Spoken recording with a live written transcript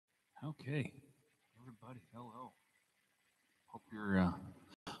Okay, everybody, hello.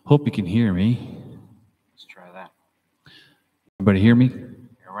 Hope you can hear me. Let's try that. Everybody hear me?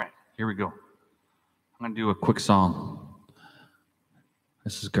 All right, here we go. I'm gonna do a quick song.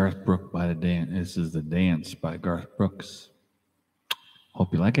 This is Garth Brooks by the Dance. This is The Dance by Garth Brooks.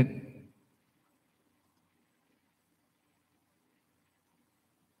 Hope you like it.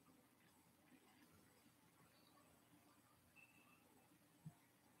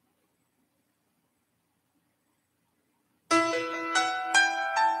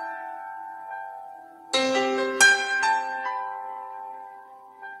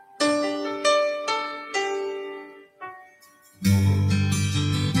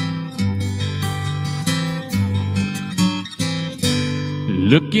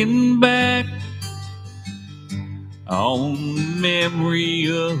 Looking back on the memory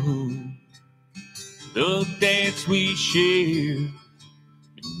of the dance we shared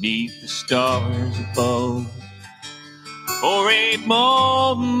beneath the stars above. For a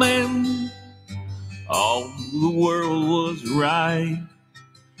moment, all the world was right.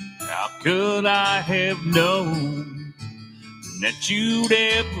 How could I have known that you'd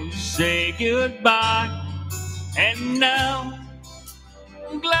ever say goodbye? And now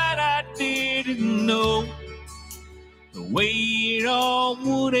I'm glad I didn't know the way it all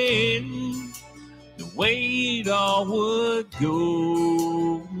would end, the way it all would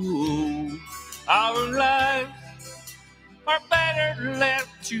go. Our lives are better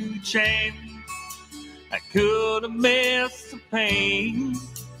left to chance. I could have missed the pain,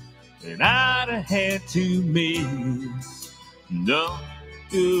 but I'd have had to miss the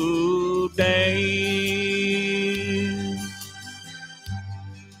good days.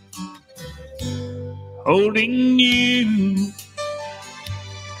 Holding you,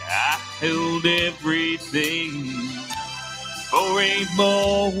 I held everything. For a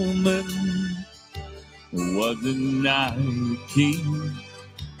moment, wasn't I the king?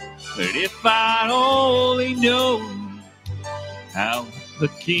 But if I'd only known how the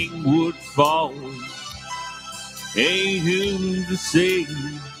king would fall, hey, who's to say?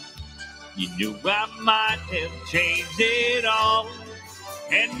 You know I might have changed it all.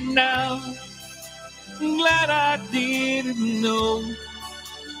 And now I'm glad I didn't know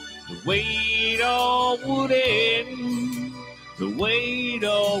the way it all would end, the way it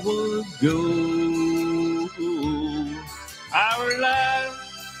all would go. Our lives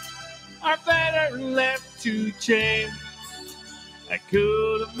are better left to chance. I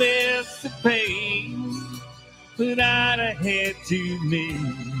could have missed the pain, but I'd have had to miss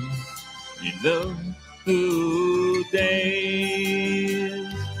the good days.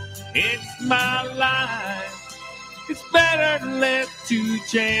 It's my life, it's better left to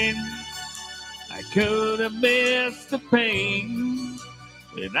chance. I could have missed the pain,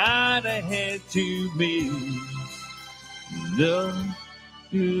 but I'd have had to miss the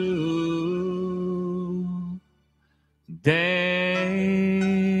good dance.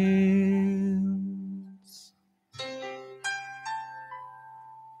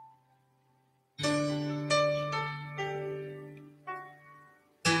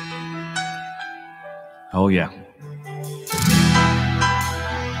 Oh, yeah.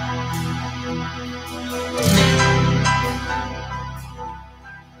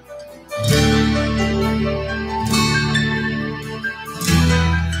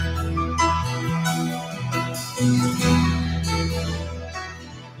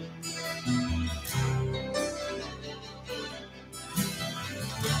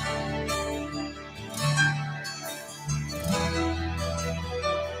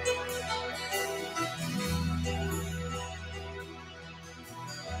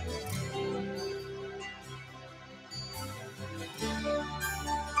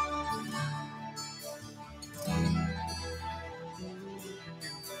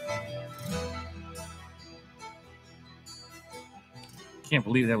 Can't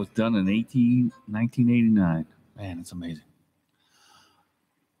believe that was done in 1989. Man, it's amazing.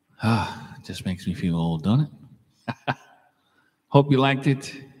 It just makes me feel old, doesn't it? Hope you liked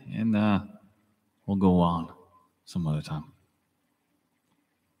it, and we'll go on some other time.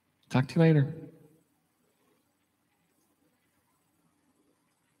 Talk to you later.